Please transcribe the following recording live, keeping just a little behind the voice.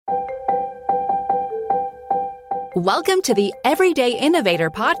Welcome to the Everyday Innovator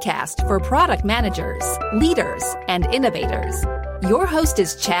podcast for product managers, leaders, and innovators. Your host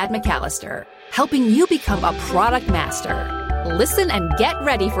is Chad McAllister, helping you become a product master. Listen and get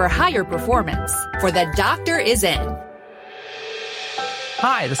ready for higher performance, for the doctor is in.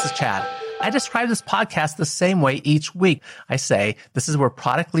 Hi, this is Chad. I describe this podcast the same way each week. I say this is where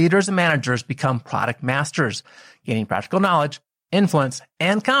product leaders and managers become product masters, gaining practical knowledge, influence,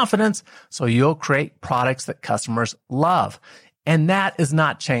 and confidence so you'll create products that customers love. And that is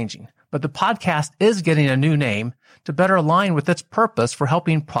not changing. But the podcast is getting a new name to better align with its purpose for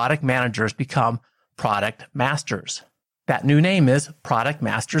helping product managers become product masters. That new name is Product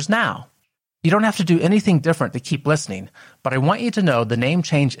Masters Now. You don't have to do anything different to keep listening, but I want you to know the name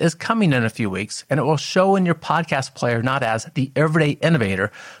change is coming in a few weeks, and it will show in your podcast player not as the Everyday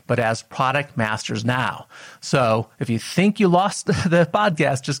Innovator, but as Product Masters Now. So if you think you lost the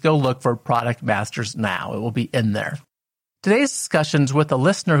podcast, just go look for Product Masters Now. It will be in there. Today's discussion is with a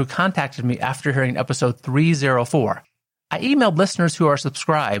listener who contacted me after hearing episode 304. I emailed listeners who are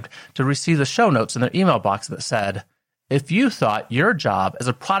subscribed to receive the show notes in their email box that said, if you thought your job as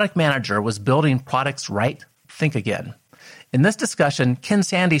a product manager was building products right, think again. In this discussion, Ken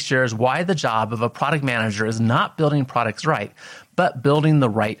Sandy shares why the job of a product manager is not building products right, but building the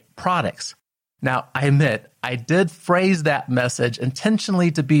right products. Now, I admit, I did phrase that message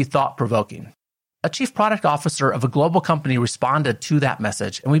intentionally to be thought-provoking. A chief product officer of a global company responded to that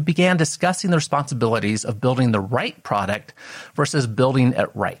message, and we began discussing the responsibilities of building the right product versus building it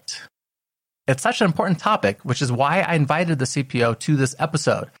right. It's such an important topic, which is why I invited the CPO to this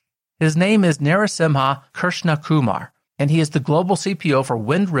episode. His name is Narasimha Krishnakumar, and he is the global CPO for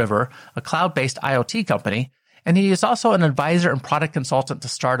Wind River, a cloud-based IoT company, and he is also an advisor and product consultant to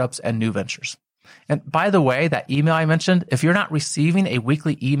startups and new ventures. And by the way, that email I mentioned, if you're not receiving a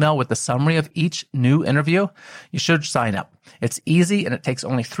weekly email with the summary of each new interview, you should sign up. It's easy and it takes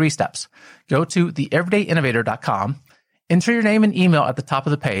only 3 steps. Go to theeverydayinnovator.com, enter your name and email at the top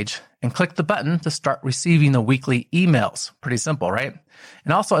of the page, and click the button to start receiving the weekly emails. Pretty simple, right?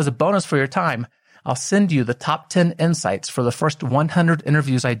 And also, as a bonus for your time, I'll send you the top 10 insights for the first 100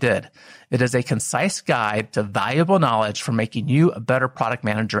 interviews I did. It is a concise guide to valuable knowledge for making you a better product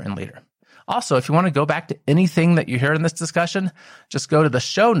manager and leader. Also, if you want to go back to anything that you heard in this discussion, just go to the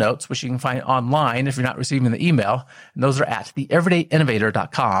show notes, which you can find online if you're not receiving the email. And those are at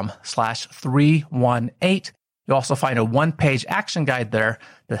theeverydayinnovator.com/318. You'll also find a 1-page action guide there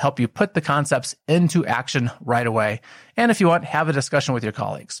to help you put the concepts into action right away. And if you want, have a discussion with your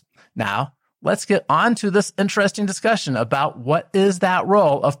colleagues. Now, let's get on to this interesting discussion about what is that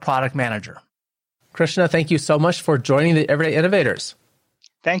role of product manager. Krishna, thank you so much for joining the Everyday Innovators.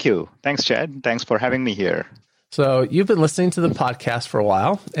 Thank you. Thanks, Chad. Thanks for having me here. So you've been listening to the podcast for a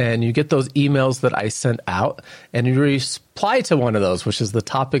while, and you get those emails that I sent out, and you reply to one of those, which is the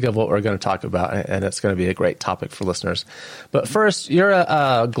topic of what we're going to talk about, and it's going to be a great topic for listeners. But first, you're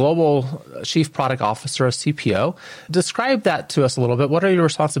a global chief product officer, a CPO. Describe that to us a little bit. What are your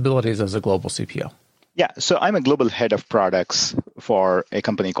responsibilities as a global CPO? Yeah, so I'm a global head of products for a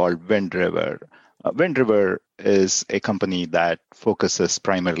company called Wind River. Wind River is a company that focuses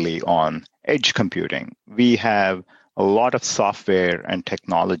primarily on edge computing. We have a lot of software and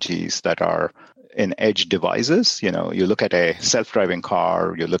technologies that are in edge devices. You know, you look at a self-driving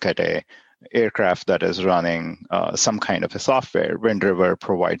car, you look at a aircraft that is running some kind of a software. Wind River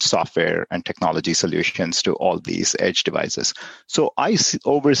provides software and technology solutions to all these edge devices. So I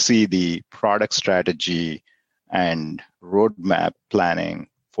oversee the product strategy and roadmap planning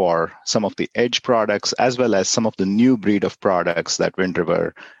for some of the edge products, as well as some of the new breed of products that Wind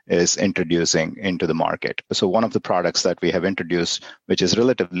River is introducing into the market. So one of the products that we have introduced, which is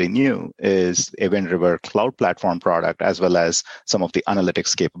relatively new, is a Wind River cloud platform product, as well as some of the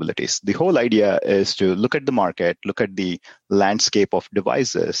analytics capabilities. The whole idea is to look at the market, look at the landscape of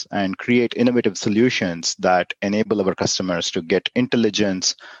devices, and create innovative solutions that enable our customers to get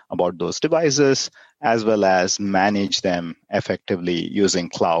intelligence about those devices, as well as manage them effectively using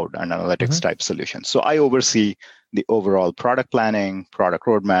cloud and analytics type solutions. So I oversee the overall product planning, product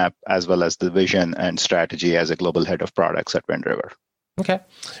roadmap, as well as the vision and strategy as a global head of products at Wind River. Okay.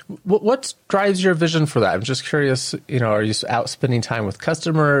 What drives your vision for that? I'm just curious, are you out spending time with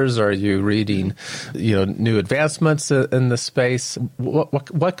customers? Are you reading, new advancements in the space?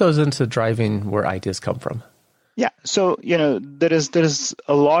 What goes into driving where ideas come from? Yeah. So, there is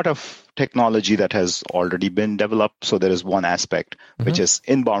a lot of technology that has already been developed. So there is one aspect which is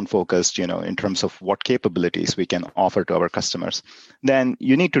inbound focused, in terms of what capabilities we can offer to our customers. Then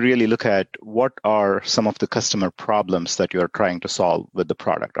you need to really look at what are some of the customer problems that you're trying to solve with the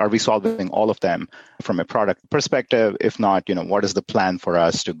product. Are we solving all of them from a product perspective? If not, what is the plan for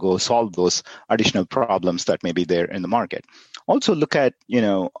us to go solve those additional problems that may be there in the market? Also look at,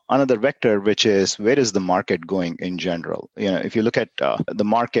 another vector, which is where is the market going in general? If you look at the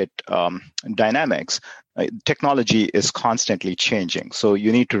market dynamics, technology is constantly changing. So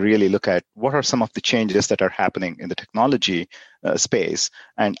you need to really look at what are some of the changes that are happening in the technology space,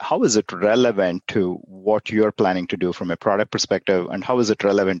 and how is it relevant to what you're planning to do from a product perspective, and how is it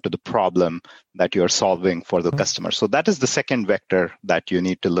relevant to the problem that you're solving for the customer. So that is the second vector that you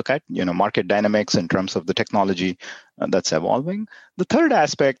need to look at, market dynamics in terms of the technology that's evolving. The third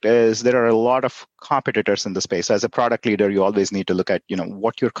aspect is there are a lot of competitors in the space. As a product leader, you always need to look at,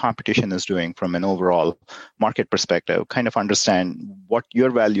 what your competition is doing from an overall market perspective, kind of understand what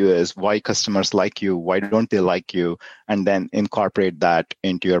your value is, why customers like you, why don't they like you, and then incorporate that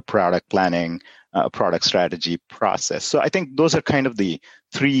into your product planning, product strategy process. So I think those are kind of the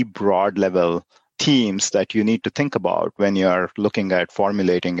three broad level themes that you need to think about when you're looking at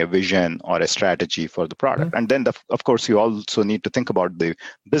formulating a vision or a strategy for the product. And then, of course, you also need to think about the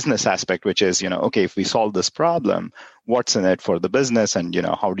business aspect, which is, okay, if we solve this problem, what's in it for the business? And,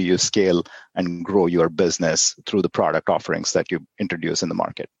 how do you scale and grow your business through the product offerings that you introduce in the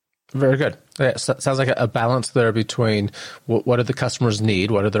market? Very good. Yeah, sounds like a balance there between what do the customers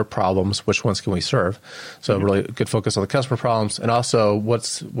need, what are their problems, which ones can we serve. So really good focus on the customer problems, and also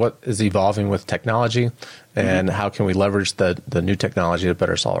what is evolving with technology, and how can we leverage the new technology to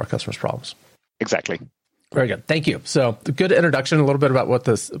better solve our customers' problems. Exactly. Very good. Thank you. So a good introduction, a little bit about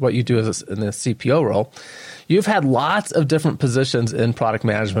what you do in the CPO role. You've had lots of different positions in product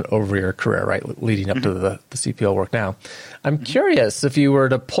management over your career, right, leading up to the CPO work now. I'm curious if you were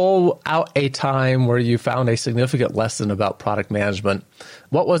to pull out a time where you found a significant lesson about product management.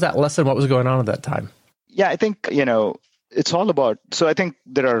 What was that lesson? What was going on at that time? Yeah, I think, it's all about, so I think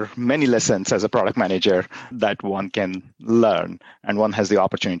there are many lessons as a product manager that one can learn, and one has the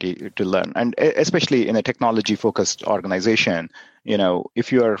opportunity to learn. And especially in a technology-focused organization,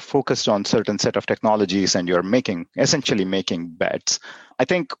 if you are focused on certain set of technologies and you're essentially making bets, I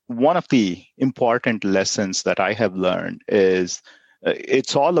think one of the important lessons that I have learned is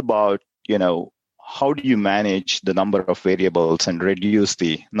it's all about, how do you manage the number of variables and reduce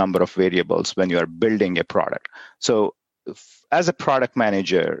the number of variables when you are building a product? So as a product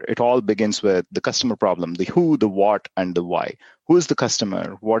manager, it all begins with the customer problem, the who, the what, and the why. Who is the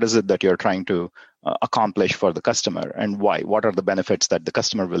customer? What is it that you're trying to accomplish for the customer, and why? What are the benefits that the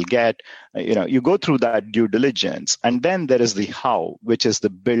customer will get? You go through that due diligence, and then there is the how, which is the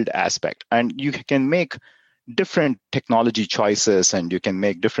build aspect. And you can make different technology choices, and you can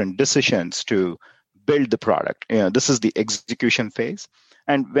make different decisions to build the product. This is the execution phase.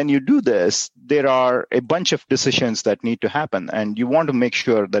 And when you do this, there are a bunch of decisions that need to happen. And you want to make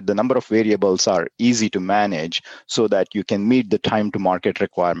sure that the number of variables are easy to manage so that you can meet the time to market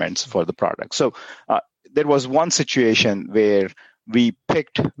requirements for the product. So there was one situation where we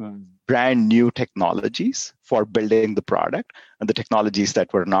picked brand new technologies for building the product, and the technologies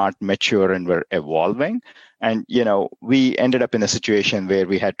that were not mature and were evolving. And, we ended up in a situation where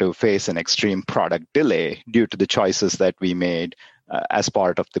we had to face an extreme product delay due to the choices that we made as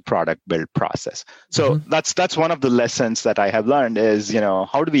part of the product build process. So that's one of the lessons that I have learned is,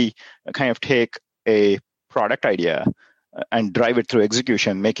 how do we kind of take a product idea and drive it through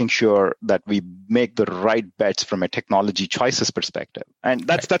execution, making sure that we make the right bets from a technology choices perspective. And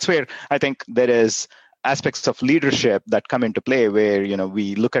that's where I think there is aspects of leadership that come into play where,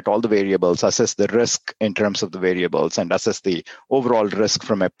 we look at all the variables, assess the risk in terms of the variables, and assess the overall risk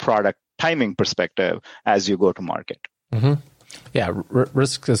from a product timing perspective as you go to market. Yeah,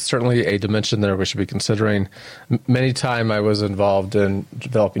 risk is certainly a dimension there we should be considering. Many times I was involved in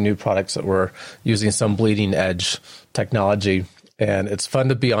developing new products that were using some bleeding edge technology, and it's fun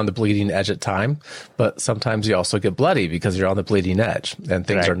to be on the bleeding edge at time, but sometimes you also get bloody because you're on the bleeding edge and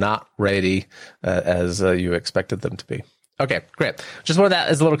things are not ready as you expected them to be. Okay, great. Just wanted that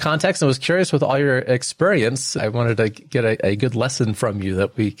as a little context. I was curious with all your experience. I wanted to get a good lesson from you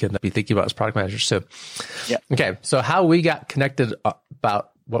that we can be thinking about as product managers too. Yeah. Okay, so how we got connected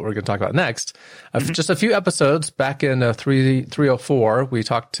about what we're going to talk about next. Just a few episodes back in 304, we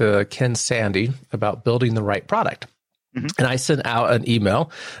talked to Ken Sandy about building the right product. And I sent out an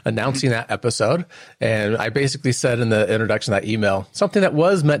email announcing that episode. And I basically said in the introduction of that email, something that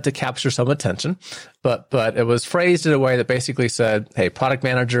was meant to capture some attention, but it was phrased in a way that basically said, hey, product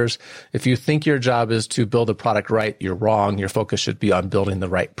managers, if you think your job is to build a product right, you're wrong. Your focus should be on building the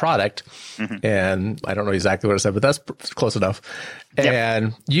right product. And I don't know exactly what it said, but that's close enough. Yep.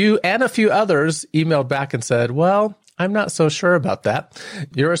 And you and a few others emailed back and said, well, I'm not so sure about that.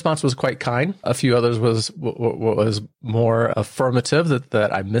 Your response was quite kind. A few others was more affirmative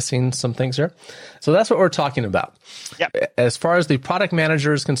that I'm missing some things here. So that's what we're talking about. Yep. As far as the product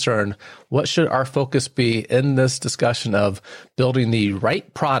manager is concerned, what should our focus be in this discussion of building the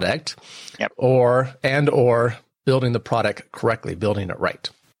right product, yep, or building the product correctly, building it right?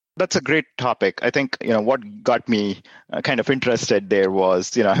 That's a great topic. I think, what got me kind of interested there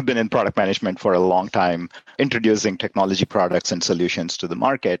was, I've been in product management for a long time, introducing technology products and solutions to the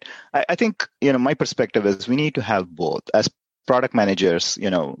market. I think, my perspective is we need to have both. As product managers,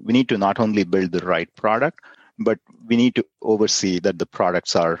 we need to not only build the right product, but we need to oversee that the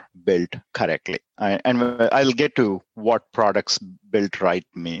products are built correctly. And I'll get to what products built right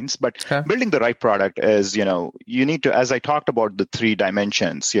means. But building the right product is, you need to, as I talked about the 3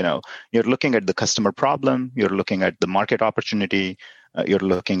 dimensions, you're looking at the customer problem, you're looking at the market opportunity, you're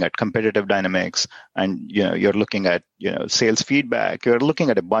looking at competitive dynamics, and you're looking at sales feedback. You're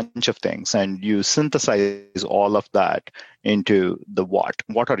looking at a bunch of things, and you synthesize all of that into the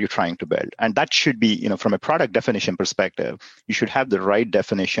what are you trying to build. And that should be, from a product definition perspective, you should have the right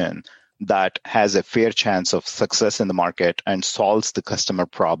definition that has a fair chance of success in the market and solves the customer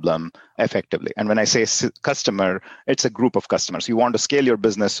problem effectively. And when I say customer, it's a group of customers. You want to scale your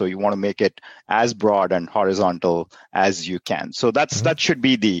business, so you want to make it as broad and horizontal as you can. So that should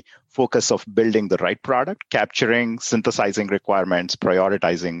be the focus of building the right product, capturing, synthesizing requirements,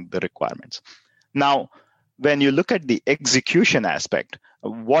 prioritizing the requirements. Now, when you look at the execution aspect,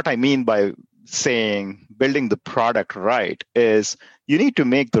 what I mean by saying building the product right is you need to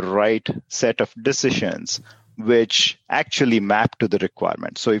make the right set of decisions which actually map to the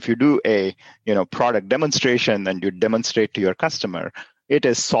requirement. So if you do a product demonstration and you demonstrate to your customer, it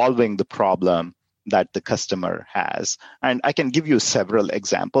is solving the problem that the customer has. And I can give you several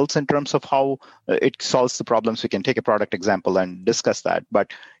examples in terms of how it solves the problems. We can take a product example and discuss that.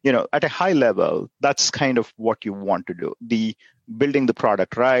 But at a high level, that's kind of what you want to do. The building the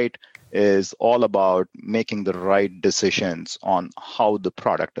product right is all about making the right decisions on how the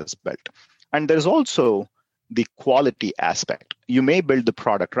product is built. And there's also the quality aspect. You may build the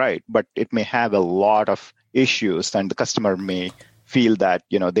product right, but it may have a lot of issues, and the customer may feel that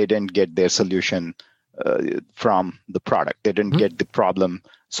they didn't get their solution from the product. They didn't get the problem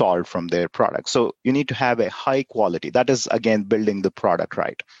solved from their product. So you need to have a high quality. That is, again, building the product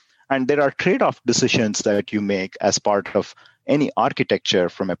right. And there are trade-off decisions that you make as part of any architecture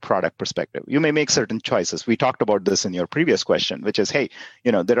from a product perspective. You may make certain choices. We talked about this in your previous question, which is, hey,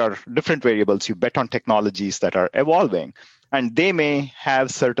 there are different variables. You bet on technologies that are evolving, and they may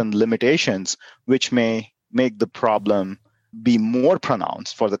have certain limitations, which may make the problem be more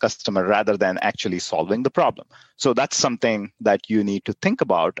pronounced for the customer rather than actually solving the problem. So that's something that you need to think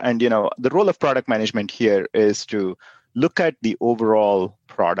about. And, the role of product management here is to look at the overall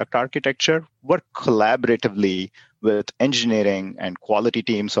product architecture, work collaboratively with engineering and quality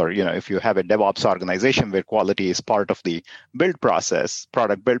teams, or, if you have a DevOps organization where quality is part of the build process,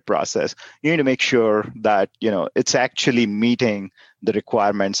 product build process, you need to make sure that, it's actually meeting the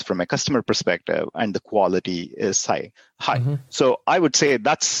requirements from a customer perspective and the quality is high. So I would say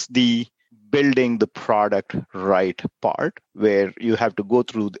that's the building the product right part, where you have to go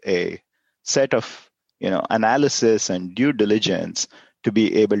through a set of, analysis and due diligence to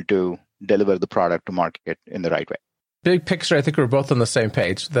be able to deliver the product to market in the right way. Big picture, I think we're both on the same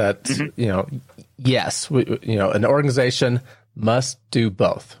page that, yes, an organization must do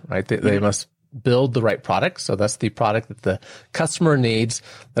both, right? They must build the right product. So that's the product that the customer needs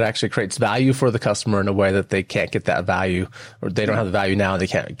that actually creates value for the customer in a way that they can't get that value, or they don't have the value now and they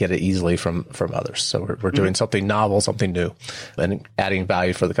can't get it easily from others. So we're doing something novel, something new, and adding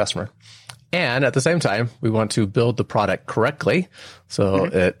value for the customer. And at the same time, we want to build the product correctly. So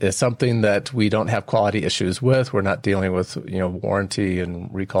it is something that we don't have quality issues with. We're not dealing with, warranty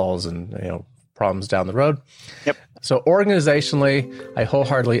and recalls and, problems down the road. Yep. So organizationally, I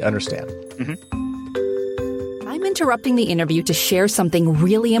wholeheartedly understand. I'm interrupting the interview to share something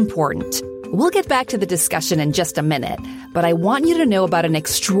really important. We'll get back to the discussion in just a minute, but I want you to know about an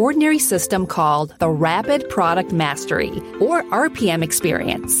extraordinary system called the Rapid Product Mastery, or RPM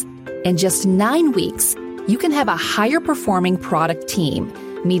experience. In just 9 weeks, you can have a higher performing product team,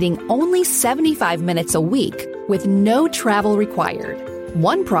 meeting only 75 minutes a week with no travel required.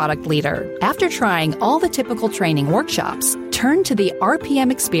 One product leader, after trying all the typical training workshops, turned to the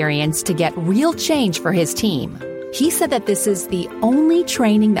RPM experience to get real change for his team. He said that this is the only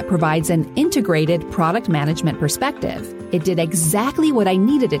training that provides an integrated product management perspective. It did exactly what I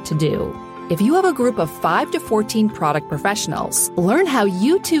needed it to do. If you have a group of 5 to 14 product professionals, learn how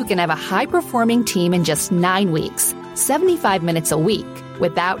you too can have a high-performing team in just 9 weeks, 75 minutes a week,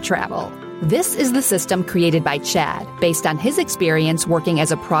 without travel. This is the system created by Chad based on his experience working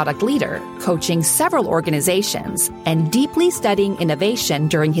as a product leader, coaching several organizations, and deeply studying innovation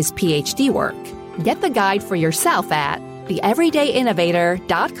during his PhD work. Get the guide for yourself at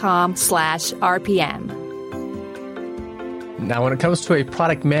theeverydayinnovator.com/RPM. Now, when it comes to a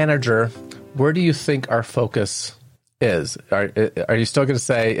product manager, where do you think our focus is? Are you still going to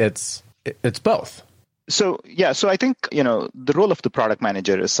say it's both? So I think, the role of the product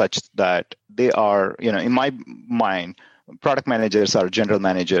manager is such that they are, in my mind, product managers are general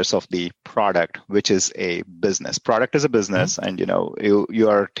managers of the product, which is a business. Product is a business, and you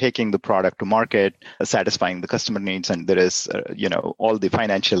are taking the product to market, satisfying the customer needs, and there is all the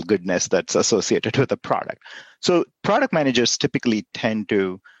financial goodness that's associated with the product. So product managers typically tend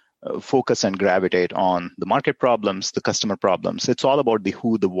to focus and gravitate on the market problems, the customer problems. It's all about the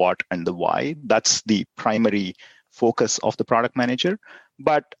who, the what, and the why. That's the primary focus of the product manager.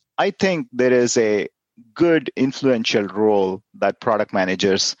 But I think there is a good influential role that product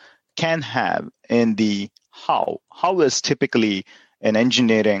managers can have in the how. How is typically an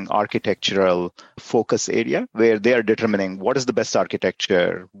engineering architectural focus area where they are determining what is the best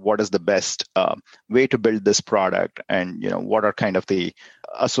architecture, what is the best way to build this product, and what are kind of the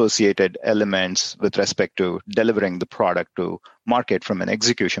associated elements with respect to delivering the product to market from an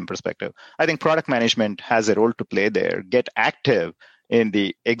execution perspective. I think product management has a role to play there. Get active in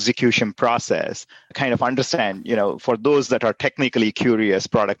the execution process, kind of understand, for those that are technically curious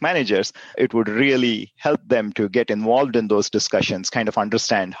product managers, it would really help them to get involved in those discussions, kind of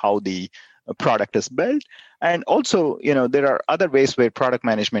understand how the product is built. And also, there are other ways where product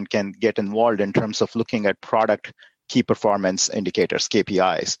management can get involved in terms of looking at product key performance indicators,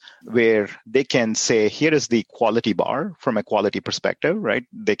 KPIs, where they can say, here is the quality bar from a quality perspective, right?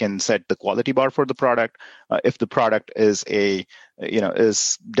 They can set the quality bar for the product. If the product is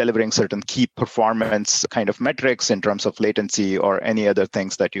is delivering certain key performance kind of metrics in terms of latency or any other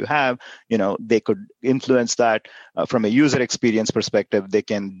things that you have, they could influence that. From a user experience perspective, they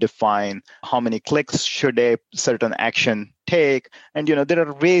can define how many clicks should a certain action take. And, there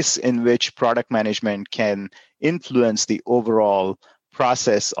are ways in which product management can influence the overall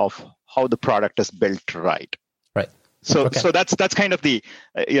process of how the product is built right. Right. So that's kind of the,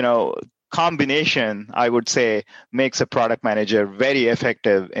 combination, I would say, makes a product manager very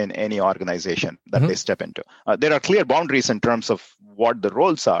effective in any organization that they step into. There are clear boundaries in terms of what the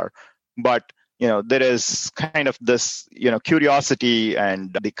roles are, but there is kind of this, curiosity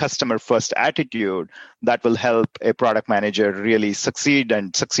and the customer first attitude that will help a product manager really succeed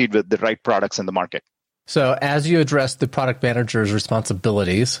with the right products in the market. So as you address the product manager's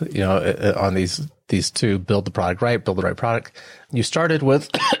responsibilities, on these two, build the product right, build the right product, you started with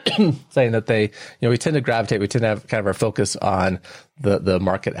saying that we tend to have kind of our focus on the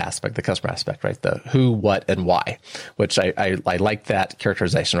market aspect, the customer aspect, right? The who, what, and why, which I like that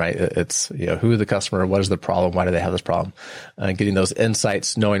characterization, right? It's, who the customer, what is the problem, why do they have this problem, getting those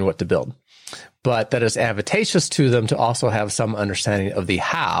insights, knowing what to build. But that is advantageous to them to also have some understanding of the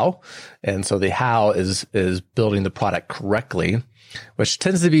how. And so the how is building the product correctly, which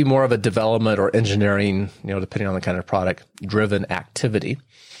tends to be more of a development or engineering, depending on the kind of product driven activity.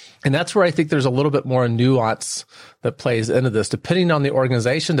 And that's where I think there's a little bit more nuance that plays into this, depending on the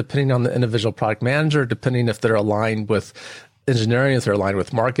organization, depending on the individual product manager, depending if they're aligned with engineering, if they're aligned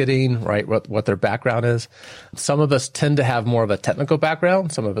with marketing, right? What their background is. Some of us tend to have more of a technical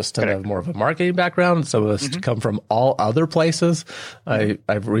background. Some of us tend to have more of a marketing background. Some of us come from all other places.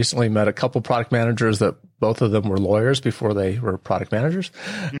 I've recently met a couple product managers that both of them were lawyers before they were product managers.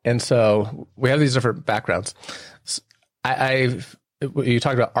 And so we have these different backgrounds. You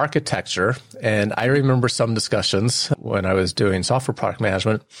talked about architecture, and I remember some discussions when I was doing software product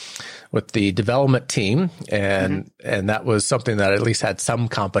management with the development team, and that was something that I at least had some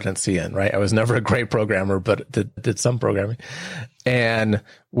competency in, right? I was never a great programmer, but did some programming. And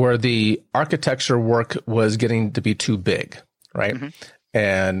where the architecture work was getting to be too big, right?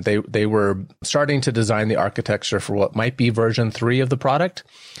 And they were starting to design the architecture for what might be version 3 of the product,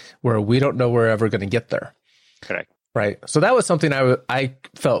 where we don't know we're ever going to get there. Correct. Right. So that was something I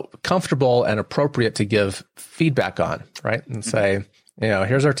felt comfortable and appropriate to give feedback on, right? And say,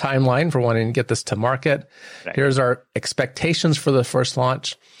 here's our timeline for wanting to get this to market. Right. Here's our expectations for the first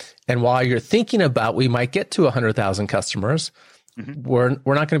launch. And while you're thinking about we might get to 100,000 customers, we're not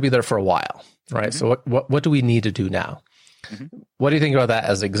going to be there for a while, right? So what do we need to do now? What do you think about that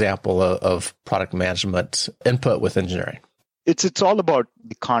as an example of product management input with engineering? It's all about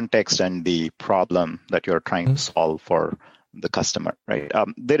the context and the problem that you're trying to solve for the customer, right?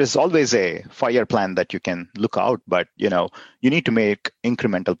 There is always a 5-year plan that you can look out, but you need to make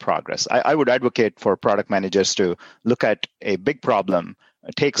incremental progress. I would advocate for product managers to look at a big problem,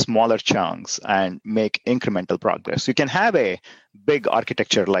 take smaller chunks, and make incremental progress. You can have a big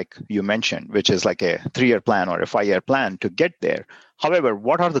architecture like you mentioned, which is like a 3-year plan or a 5-year plan to get there. However,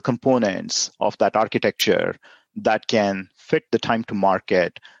 what are the components of that architecture that can fit the time to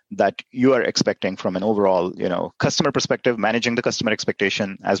market that you are expecting from an overall, customer perspective, managing the customer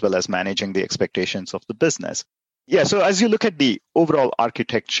expectation as well as managing the expectations of the business? Yeah, so as you look at the overall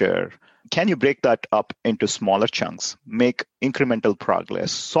architecture, can you break that up into smaller chunks, make incremental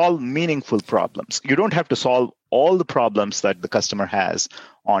progress, solve meaningful problems? You don't have to solve all the problems that the customer has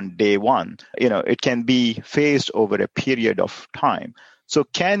on day one. It can be phased over a period of time. So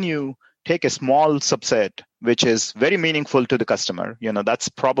can you take a small subset, which is very meaningful to the customer? That's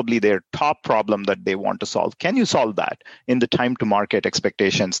probably their top problem that they want to solve. Can you solve that in the time to market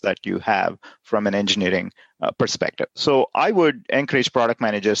expectations that you have from an engineering perspective? So I would encourage product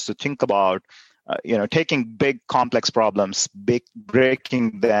managers to think about, taking big complex problems,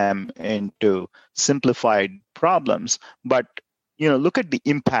 breaking them into simplified problems, but look at the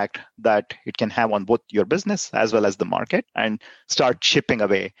impact that it can have on both your business as well as the market and start chipping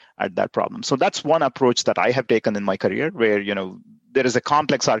away at that problem. So that's one approach that I have taken in my career where, there is a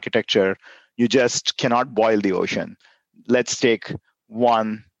complex architecture. You just cannot boil the ocean. Let's take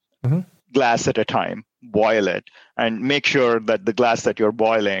one glass at a time, boil it, and make sure that the glass that you're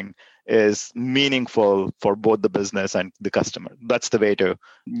boiling is meaningful for both the business and the customer. That's the way to,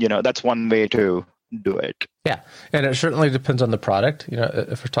 that's one way to do it. Yeah. And it certainly depends on the product.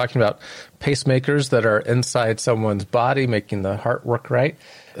 If we're talking about pacemakers that are inside someone's body, making the heart work right,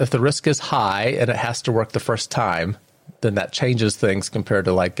 if the risk is high and it has to work the first time, then that changes things compared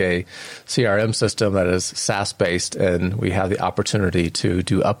to like a CRM system that is SaaS based and we have the opportunity to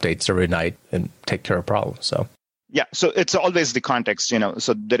do updates every night and take care of problems. So yeah, so it's always the context,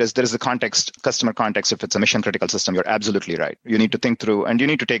 so there is the context, customer context. If it's a mission critical system, you're absolutely right. You need to think through and you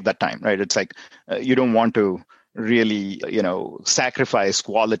need to take that time, right? It's like you don't want to really, sacrifice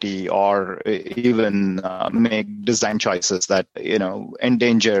quality or even make design choices that,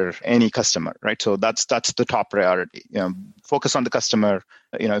 endanger any customer, right? So that's the top priority. Focus on the customer.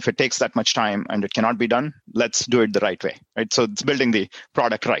 If it takes that much time and it cannot be done, let's do it the right way, right? So it's building the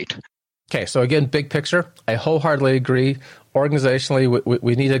product right. Okay, so again, big picture, I wholeheartedly agree. Organizationally,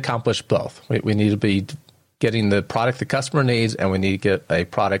 we need to accomplish both. We need to be getting the product the customer needs, and we need to get a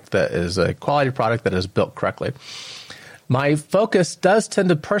product that is a quality product that is built correctly. My focus does tend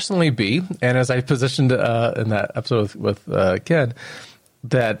to personally be, and as I positioned in that episode with Ken,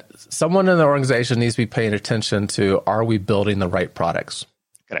 that someone in the organization needs to be paying attention to, are we building the right products?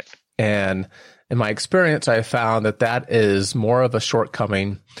 Correct. And in my experience, I found that is more of a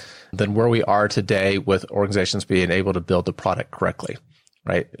shortcoming than where we are today with organizations being able to build the product correctly,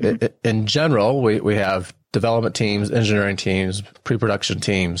 right? In general, we have development teams, engineering teams, pre-production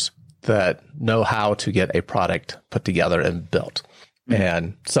teams that know how to get a product put together and built.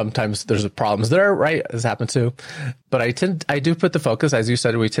 And sometimes there's problems there, right? As happened to, but I do put the focus, as you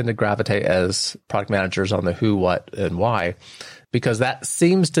said, we tend to gravitate as product managers on the who, what, and why, because that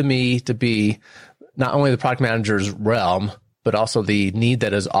seems to me to be not only the product manager's realm, but also the need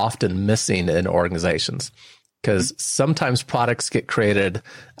that is often missing in organizations. Because sometimes products get created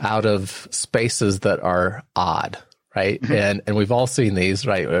out of spaces that are odd, right? And we've all seen these,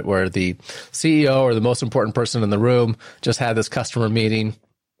 right? Where the CEO or the most important person in the room just had this customer meeting.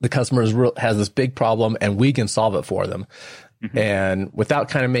 The customer has this big problem and we can solve it for them. And without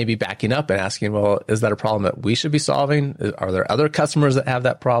kind of maybe backing up and asking, well, is that a problem that we should be solving? Are there other customers that have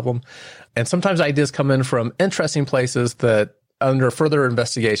that problem? And sometimes ideas come in from interesting places that under further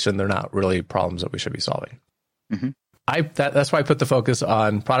investigation, they're not really problems that we should be solving. That's why I put the focus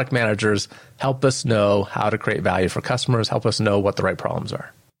on product managers, help us know how to create value for customers, help us know what the right problems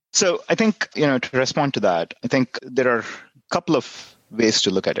are. So I think, to respond to that, I think there are a couple of ways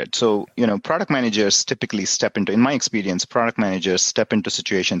to look at it. So, product managers typically in my experience, product managers step into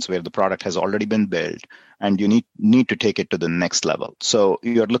situations where the product has already been built and you need to take it to the next level. So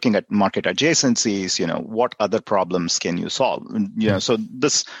you're looking at market adjacencies, what other problems can you solve? So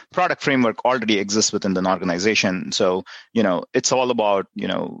this product framework already exists within an organization. So, it's all about,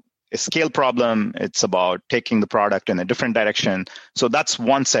 a scale problem. It's about taking the product in a different direction. So that's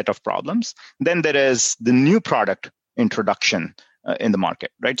one set of problems. Then there is the new product introduction in the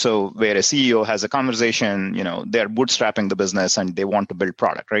market, right? So where a CEO has a conversation, they're bootstrapping the business and they want to build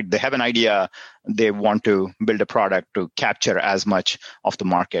product, right? They have an idea, they want to build a product to capture as much of the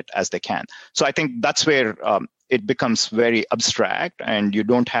market as they can. So I think that's where it becomes very abstract and you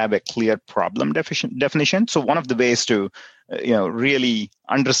don't have a clear problem definition. So one of the ways to really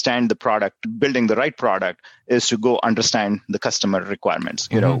understand the product, building the right product, is to go understand the customer requirements.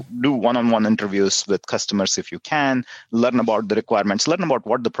 Do one-on-one interviews with customers if you can, learn about the requirements, learn about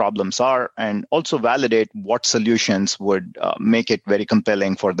what the problems are, and also validate what solutions would make it very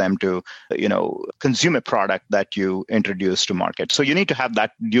compelling for them to, consume a product that you introduce to market. So you need to have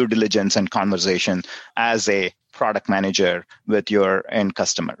that due diligence and conversation as a product manager with your end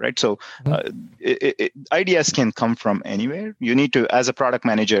customer, right? So ideas can come from anywhere. You need to, as a product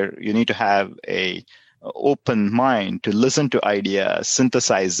manager, you need to have a open mind to listen to ideas,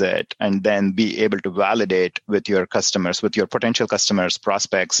 synthesize it, and then be able to validate with your customers, with your potential customers,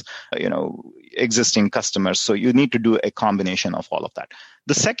 prospects, existing customers. So you need to do a combination of all of that.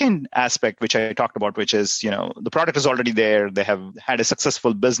 The second aspect, which I talked about, which is, the product is already there. They have had a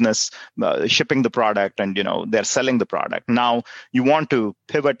successful business shipping the product and, they're selling the product. Now you want to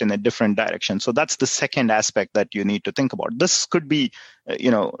pivot in a different direction. So that's the second aspect that you need to think about. This could be, a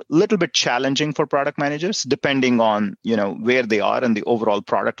little bit challenging for product managers, depending on, where they are in the overall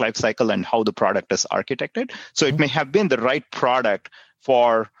product life cycle and how the product is architected. So it may have been the right product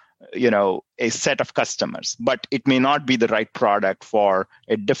for a set of customers, but it may not be the right product for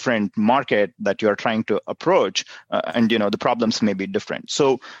a different market that you're trying to approach. And the problems may be different.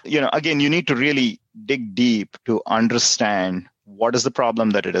 So, again, you need to really dig deep to understand what is the problem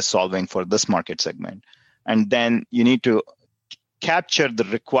that it is solving for this market segment. And then you need to capture the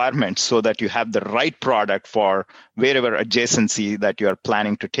requirements so that you have the right product for wherever adjacency that you're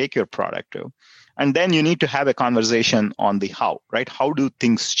planning to take your product to. And then you need to have a conversation on the how, right? How do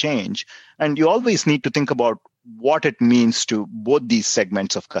things change? And you always need to think about what it means to both these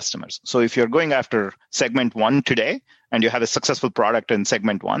segments of customers. So if you're going after segment 1 today and you have a successful product in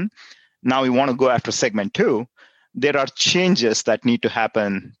segment 1, now you want to go after segment 2, there are changes that need to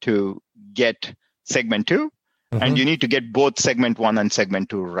happen to get segment 2. And you need to get both segment 1 and segment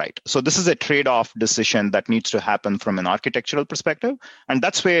 2 right. So this is a trade-off decision that needs to happen from an architectural perspective. And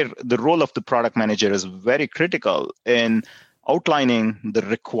that's where the role of the product manager is very critical in outlining the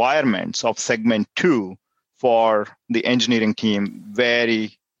requirements of segment 2 for the engineering team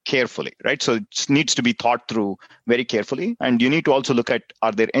very carefully, right? So it needs to be thought through very carefully. And you need to also look at,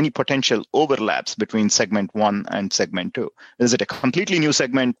 are there any potential overlaps between segment 1 and segment 2? Is it a completely new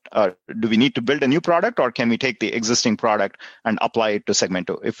segment? Do we need to build a new product, or can we take the existing product and apply it to segment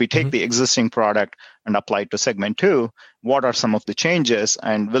 2? If we take the existing product and apply it to segment 2, what are some of the changes,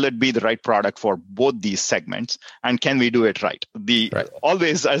 and will it be the right product for both these segments? And can we do it right?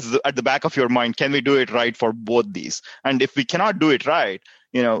 Always at the back of your mind, can we do it right for both these? And if we cannot do it right,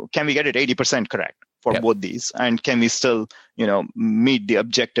 can we get it 80% correct for both these? And can we still, meet the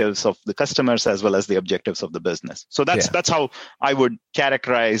objectives of the customers as well as the objectives of the business? So that's how I would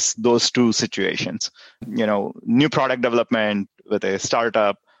characterize those two situations. New product development with a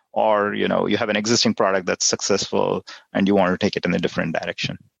startup, or, you have an existing product that's successful and you want to take it in a different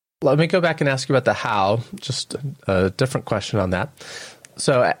direction. Let me go back and ask you about the how, just a different question on that.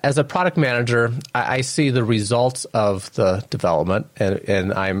 So as a product manager, I see the results of the development,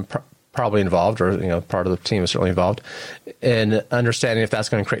 and I'm probably involved, or part of the team is certainly involved in understanding if that's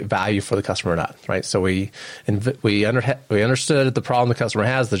going to create value for the customer or not, right? So we understood the problem the customer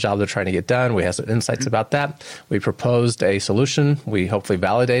has, the job they're trying to get done. We had some insights about that. We proposed a solution. We hopefully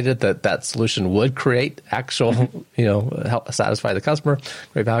validated that solution would create actual, help satisfy the customer,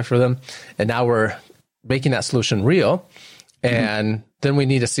 create value for them. And now we're making that solution real. And then we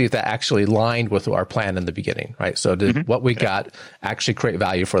need to see if that actually aligned with our plan in the beginning, right? So did what we got actually create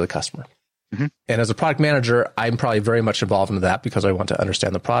value for the customer? And as a product manager, I'm probably very much involved in that because I want to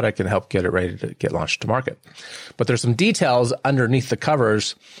understand the product and help get it ready to get launched to market. But there's some details underneath the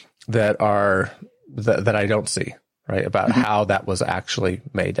covers that I don't see, right? About how that was actually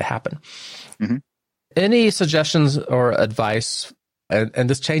made to happen. Any suggestions or advice And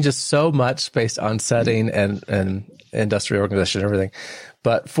this changes so much based on setting and industry organization and everything.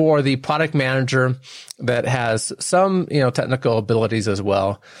 But for the product manager that has some, technical abilities as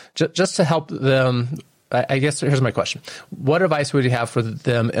well, just to help them, I guess here's my question. What advice would you have for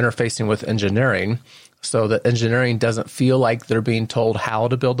them interfacing with engineering so that engineering doesn't feel like they're being told how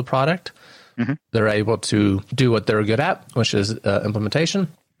to build the product? Mm-hmm. They're able to do what they're good at, which is implementation,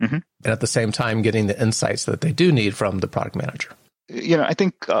 mm-hmm. and at the same time getting the insights that they do need from the product manager. I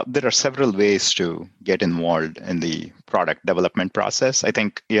think there are several ways to get involved in the product development process. I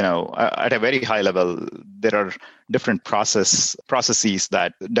think, at a very high level, there are different processes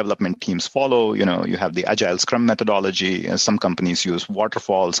that development teams follow. You have the Agile Scrum methodology. Some companies use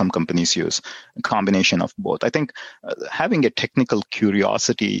waterfall. Some companies use a combination of both. I think having a technical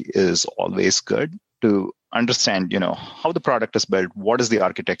curiosity is always good to understand, how the product is built, what is the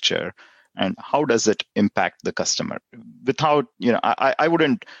architecture, and how does it impact the customer? Without, I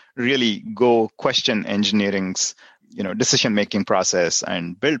wouldn't really go question engineering's, decision-making process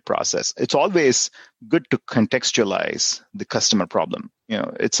and build process. It's always good to contextualize the customer problem.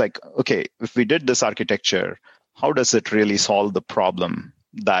 It's like, okay, if we did this architecture, how does it really solve the problem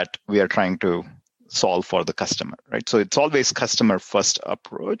that we are trying to solve for the customer, right? So it's always customer first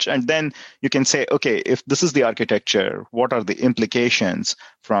approach. And then you can say, okay, if this is the architecture, what are the implications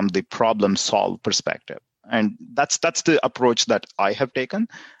from the problem solve perspective? And that's the approach that I have taken.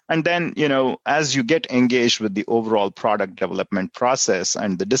 And then, as you get engaged with the overall product development process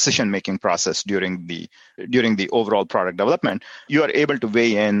and the decision-making process during the overall product development, you are able to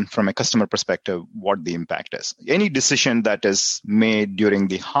weigh in from a customer perspective what the impact is. Any decision that is made during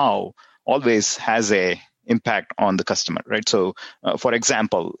the how always has a impact on the customer, right? So, for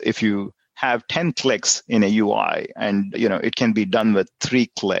example, if you have 10 clicks in a UI and, it can be done with 3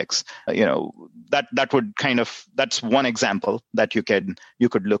 clicks, that's one example that you could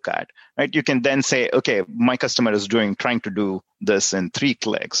look at, right? You can then say, okay, my customer is trying to do this in 3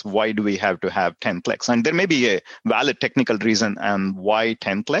 clicks. Why do we have to have 10 clicks? And there may be a valid technical reason and why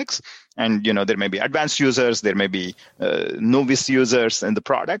 10 clicks. And, there may be advanced users, there may be novice users in the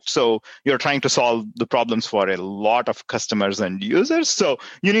product. So you're trying to solve the problems for a lot of customers and users. So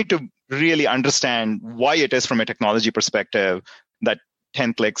you need to really understand why it is from a technology perspective that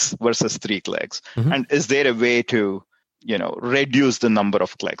 10 clicks versus 3 clicks. Mm-hmm. And is there a way to, reduce the number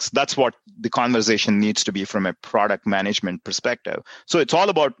of clicks? That's what the conversation needs to be from a product management perspective. So it's all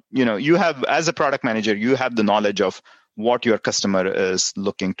about, you have, as a product manager, you have the knowledge of what your customer is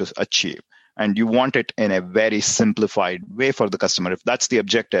looking to achieve. And you want it in a very simplified way for the customer. If that's the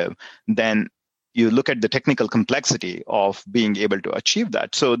objective, then you look at the technical complexity of being able to achieve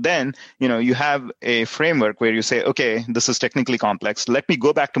that. So then, you have a framework where you say, okay, this is technically complex. Let me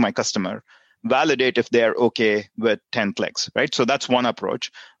go back to my customer, validate if they're okay with 10 clicks, right? So that's one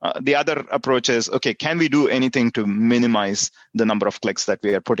approach. The other approach is, okay, can we do anything to minimize the number of clicks that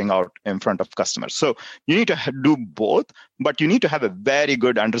we are putting out in front of customers? So you need to do both, but you need to have a very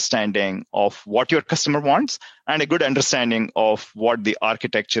good understanding of what your customer wants and a good understanding of what the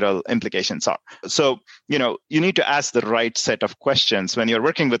architectural implications are. So, you need to ask the right set of questions. When you're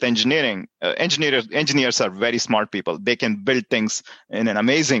working with engineering, engineers are very smart people. They can build things in an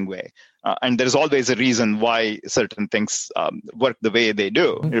amazing way. And there's always a reason why certain things work the way they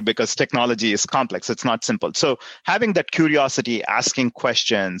do, because technology is complex. It's not simple. So having that curiosity, asking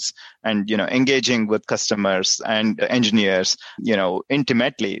questions, and engaging with customers and engineers,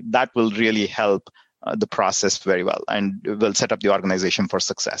 intimately, that will really help the process very well and will set up the organization for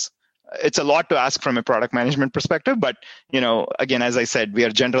success. It's a lot to ask from a product management perspective, but, again, as I said, we are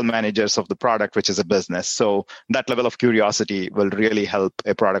general managers of the product, which is a business. So that level of curiosity will really help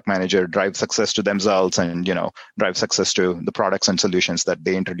a product manager drive success to themselves and, drive success to the products and solutions that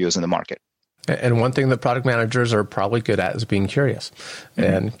they introduce in the market. And one thing that product managers are probably good at is being curious,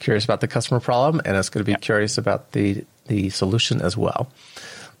 and curious about the customer problem, and it's going to be curious about the solution as well.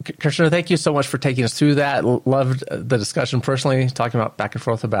 Krishna, thank you so much for taking us through that. Loved the discussion personally, talking about back and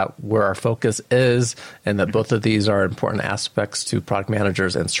forth about where our focus is, and that both of these are important aspects to product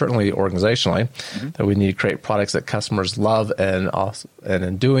managers, and certainly organizationally, that we need to create products that customers love, and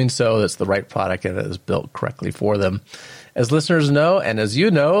in doing so, that's the right product and it is built correctly for them. As listeners know, and as you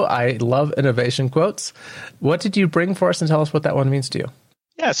know, I love innovation quotes. What did you bring for us, and tell us what that one means to you?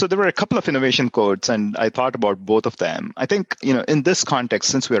 Yeah, so there were a couple of innovation quotes, and I thought about both of them. I think, in this context,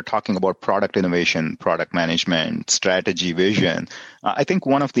 since we are talking about product innovation, product management, strategy, vision, I think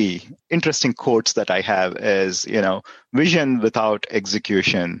one of the interesting quotes that I have is, vision without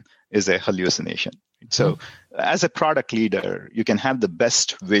execution is a hallucination. So as a product leader, you can have the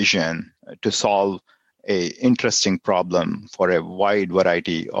best vision to solve a interesting problem for a wide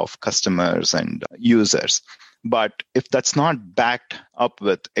variety of customers and users. But if that's not backed up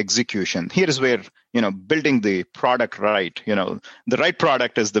with execution, here is where, building the product right, the right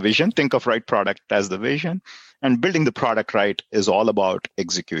product is the vision. Think of right product as the vision. And building the product right is all about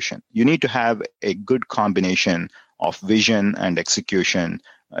execution. You need to have a good combination of vision and execution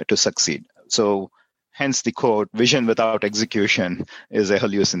to succeed. So hence the quote, vision without execution is a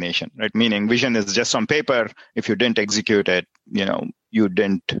hallucination, right? Meaning vision is just on paper. If you didn't execute it, you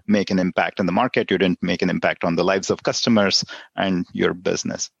didn't make an impact in the market. You didn't make an impact on the lives of customers and your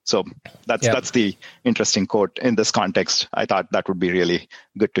business. So that's the interesting quote in this context. I thought that would be really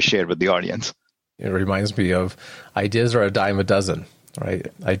good to share with the audience. It reminds me of ideas are a dime a dozen, right?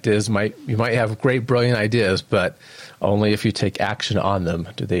 You might have great, brilliant ideas, but only if you take action on them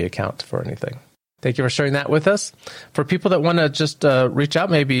do they account for anything. Thank you for sharing that with us. For people that want to just reach out,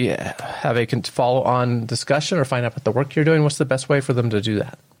 maybe have a follow-on discussion or find out what the work you're doing, what's the best way for them to do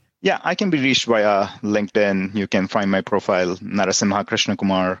that? Yeah, I can be reached via LinkedIn. You can find my profile, Narasimha Krishna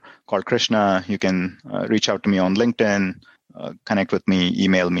Kumar, called Krishna. You can reach out to me on LinkedIn, connect with me,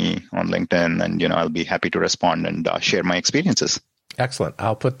 email me on LinkedIn, and I'll be happy to respond and share my experiences. Excellent.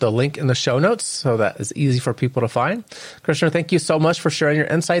 I'll put the link in the show notes so that it's easy for people to find. Krishna, thank you so much for sharing your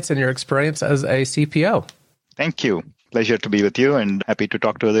insights and your experience as a CPO. Thank you. Pleasure to be with you and happy to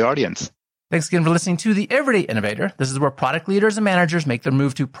talk to the audience. Thanks again for listening to The Everyday Innovator. This is where product leaders and managers make their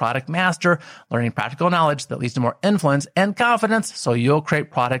move to product master, learning practical knowledge that leads to more influence and confidence so you'll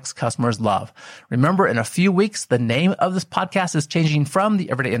create products customers love. Remember, in a few weeks, the name of this podcast is changing from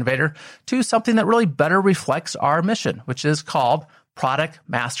The Everyday Innovator to something that really better reflects our mission, which is called Product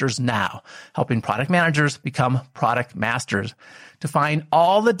Masters Now, helping product managers become product masters. To find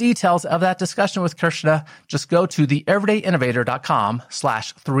all the details of that discussion with Krishna, just go to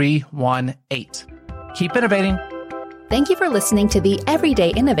theeverydayinnovator.com/318. Keep innovating. Thank you for listening to The Everyday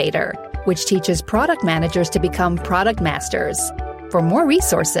Innovator, which teaches product managers to become product masters. For more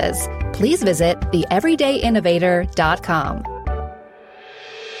resources, please visit theeverydayinnovator.com.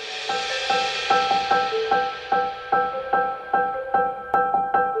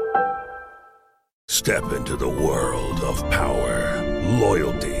 Step into the world of power,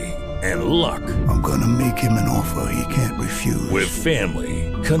 loyalty, and luck. I'm gonna make him an offer he can't refuse. With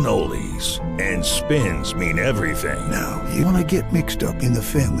family, cannolis, and spins mean everything. Now, you wanna get mixed up in the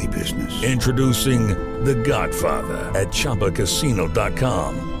family business. Introducing The Godfather at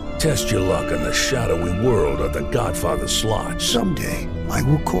ChumbaCasino.com. Test your luck in the shadowy world of The Godfather slot. Someday, I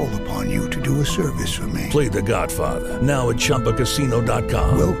will call upon you to do a service for me. Play The Godfather now at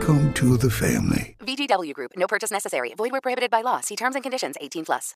ChumbaCasino.com. Welcome to the family. VGW Group. No purchase necessary. Void where prohibited by law. See terms and conditions. 18+.